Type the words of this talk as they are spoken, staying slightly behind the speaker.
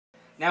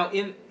Now,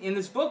 in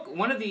this book,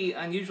 one of the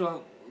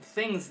unusual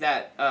things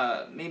that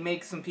may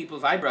make some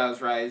people's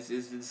eyebrows rise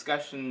is the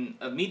discussion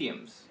of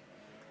mediums.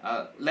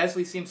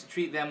 Leslie seems to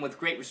treat them with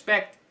great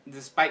respect,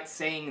 despite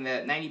saying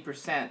that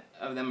 90%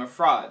 of them are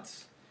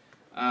frauds.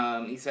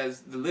 He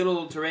says, the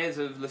little Therese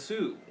of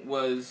Lisieux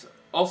was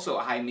also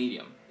a high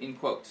medium, in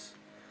quotes.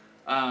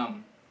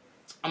 I'm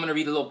going to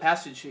read a little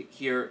passage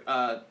here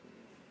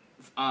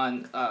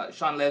on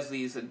Sean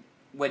Leslie's,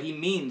 what he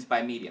means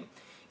by medium.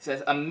 He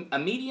says, a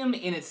medium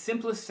in its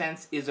simplest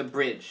sense is a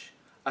bridge,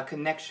 a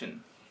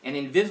connection, an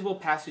invisible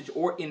passage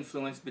or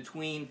influence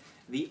between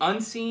the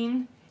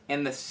unseen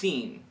and the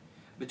seen,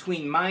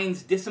 between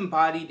minds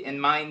disembodied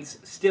and minds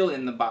still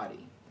in the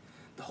body.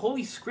 The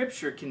Holy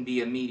Scripture can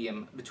be a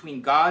medium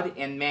between God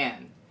and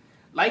man.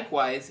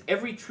 Likewise,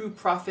 every true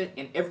prophet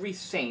and every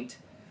saint,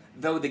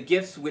 though the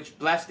gifts which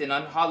blessed and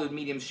unhallowed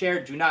mediums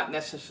share do not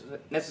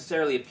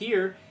necessarily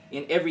appear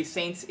in every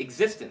saint's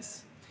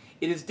existence.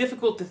 It is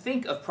difficult to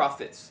think of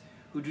prophets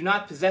who do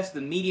not possess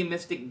the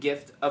mediumistic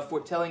gift of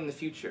foretelling the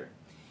future.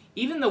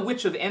 Even the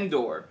witch of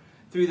Endor,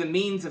 through the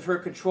means of her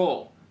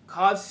control,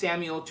 caused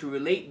Samuel to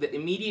relate the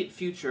immediate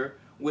future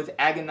with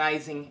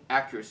agonizing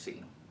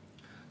accuracy.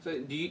 So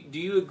do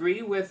you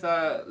agree with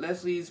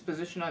Leslie's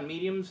position on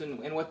mediums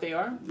and what they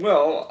are?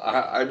 Well,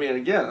 I mean,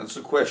 again, it's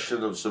a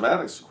question of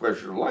semantics, a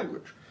question of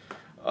language.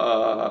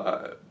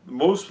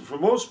 For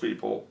most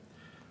people,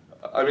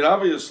 I mean,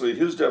 obviously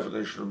his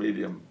definition of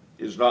medium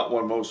is not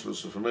one most of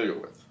us are familiar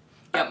with.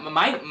 Yeah,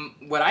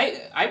 what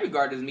I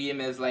regard as medium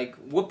is like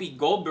Whoopi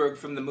Goldberg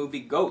from the movie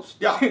Ghost.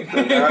 Yeah,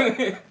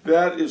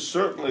 that is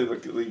certainly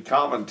the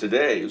common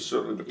today, is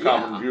certainly the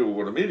common view of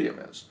what a medium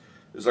is.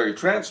 It's like a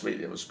trance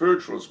medium, a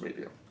spiritualist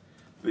medium,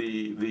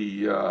 the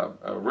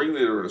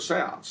ringleader at a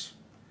seance.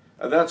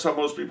 And that's how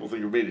most people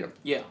think of medium.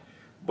 Yeah.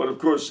 But of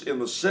course, in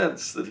the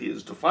sense that he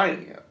is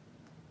defining it,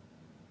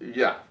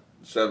 yeah.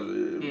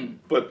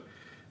 But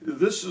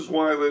this is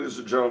why, ladies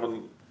and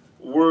gentlemen,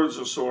 words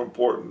are so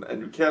important,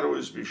 and you can't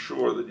always be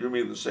sure that you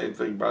mean the same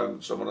thing by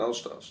that someone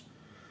else does.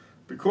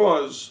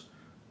 Because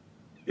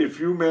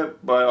if you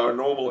meant by our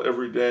normal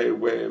everyday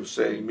way of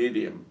saying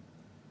medium,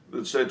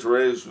 that Saint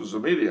Therese was a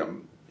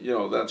medium, you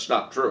know, that's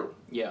not true.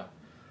 Yeah.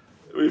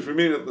 If you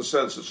mean it in the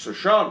sense that Sir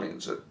Sean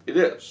means it, it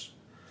is.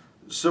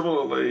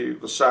 Similarly,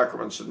 the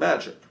sacraments and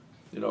magic.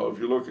 You know, if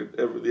you look at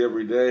the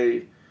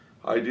everyday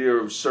idea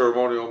of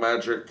ceremonial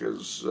magic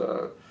as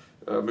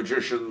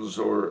magicians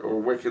or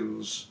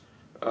Wiccans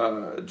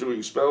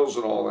doing spells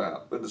and all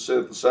that, then to say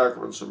that the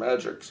sacraments of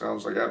magic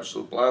sounds like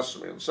absolute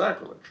blasphemy and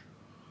sacrilege.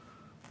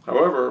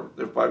 However,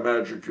 if by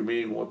magic you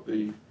mean what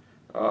the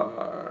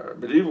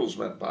medievals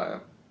meant by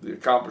it, the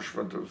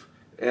accomplishment of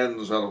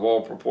ends out of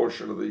all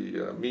proportion of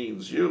the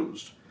means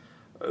used,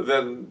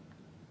 then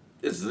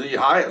it's the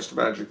highest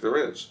magic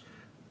there is.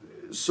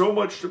 So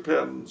much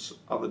depends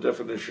on the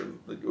definition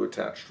that you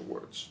attach to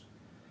words.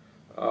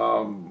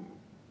 Same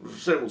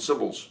with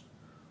symbols.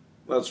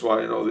 That's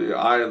why, you know, the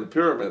eye in the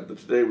pyramid that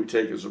today we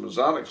take as a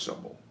Masonic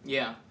symbol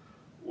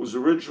was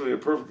originally a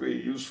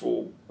perfectly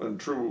useful and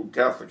true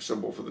Catholic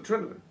symbol for the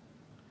Trinity.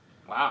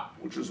 Wow.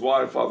 Which is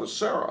why Father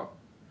Serra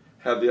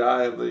had the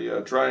eye in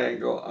the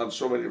triangle on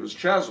so many of his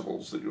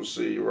chasubles that you'll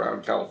see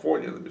around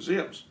California in the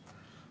museums.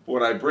 But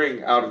when I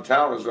bring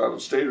out-of-towners,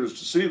 out-of-staters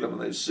to see them,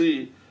 and they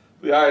see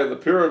the eye in the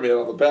pyramid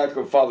on the back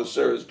of Father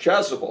Serra's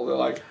chasuble, they're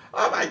like,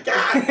 oh my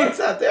God, what's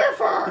that there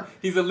for?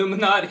 He's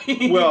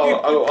Illuminati.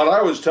 Well, what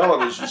I was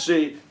telling is, you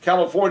see,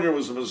 California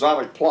was a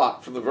Masonic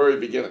plot from the very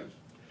beginning.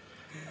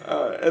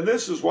 And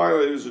this is why,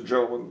 ladies and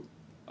gentlemen,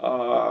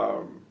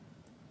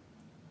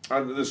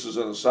 and this is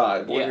an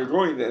aside, but when you're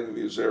going to any of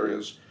these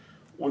areas,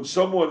 when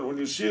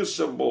you see a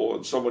symbol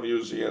and someone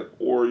using it,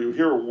 or you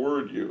hear a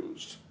word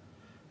used,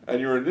 and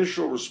your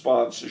initial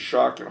response is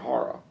shock and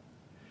horror,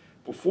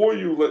 before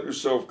you let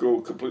yourself go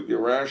completely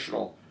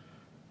irrational,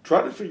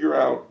 try to figure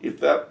out if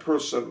that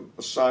person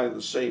assigned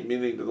the same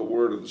meaning to the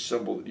word or the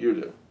symbol that you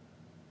do.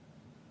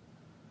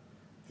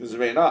 Because he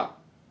may not.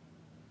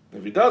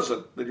 If he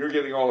doesn't, then you're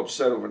getting all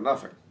upset over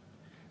nothing,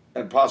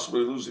 and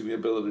possibly losing the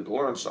ability to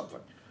learn something,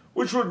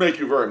 which would make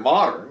you very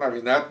modern. I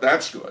mean,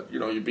 that's good. You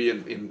know, you'd be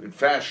in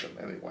fashion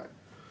anyway.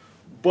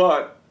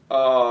 But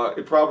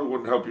it probably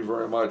wouldn't help you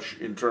very much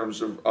in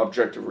terms of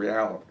objective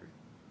reality,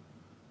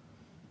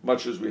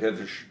 much as we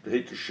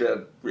hate to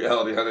shed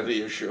reality on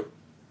any issue,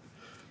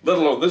 let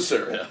alone this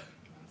area.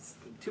 It's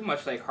too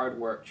much like hard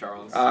work,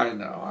 Charles. I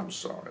know, I'm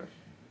sorry.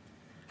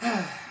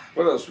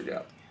 What else we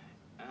got?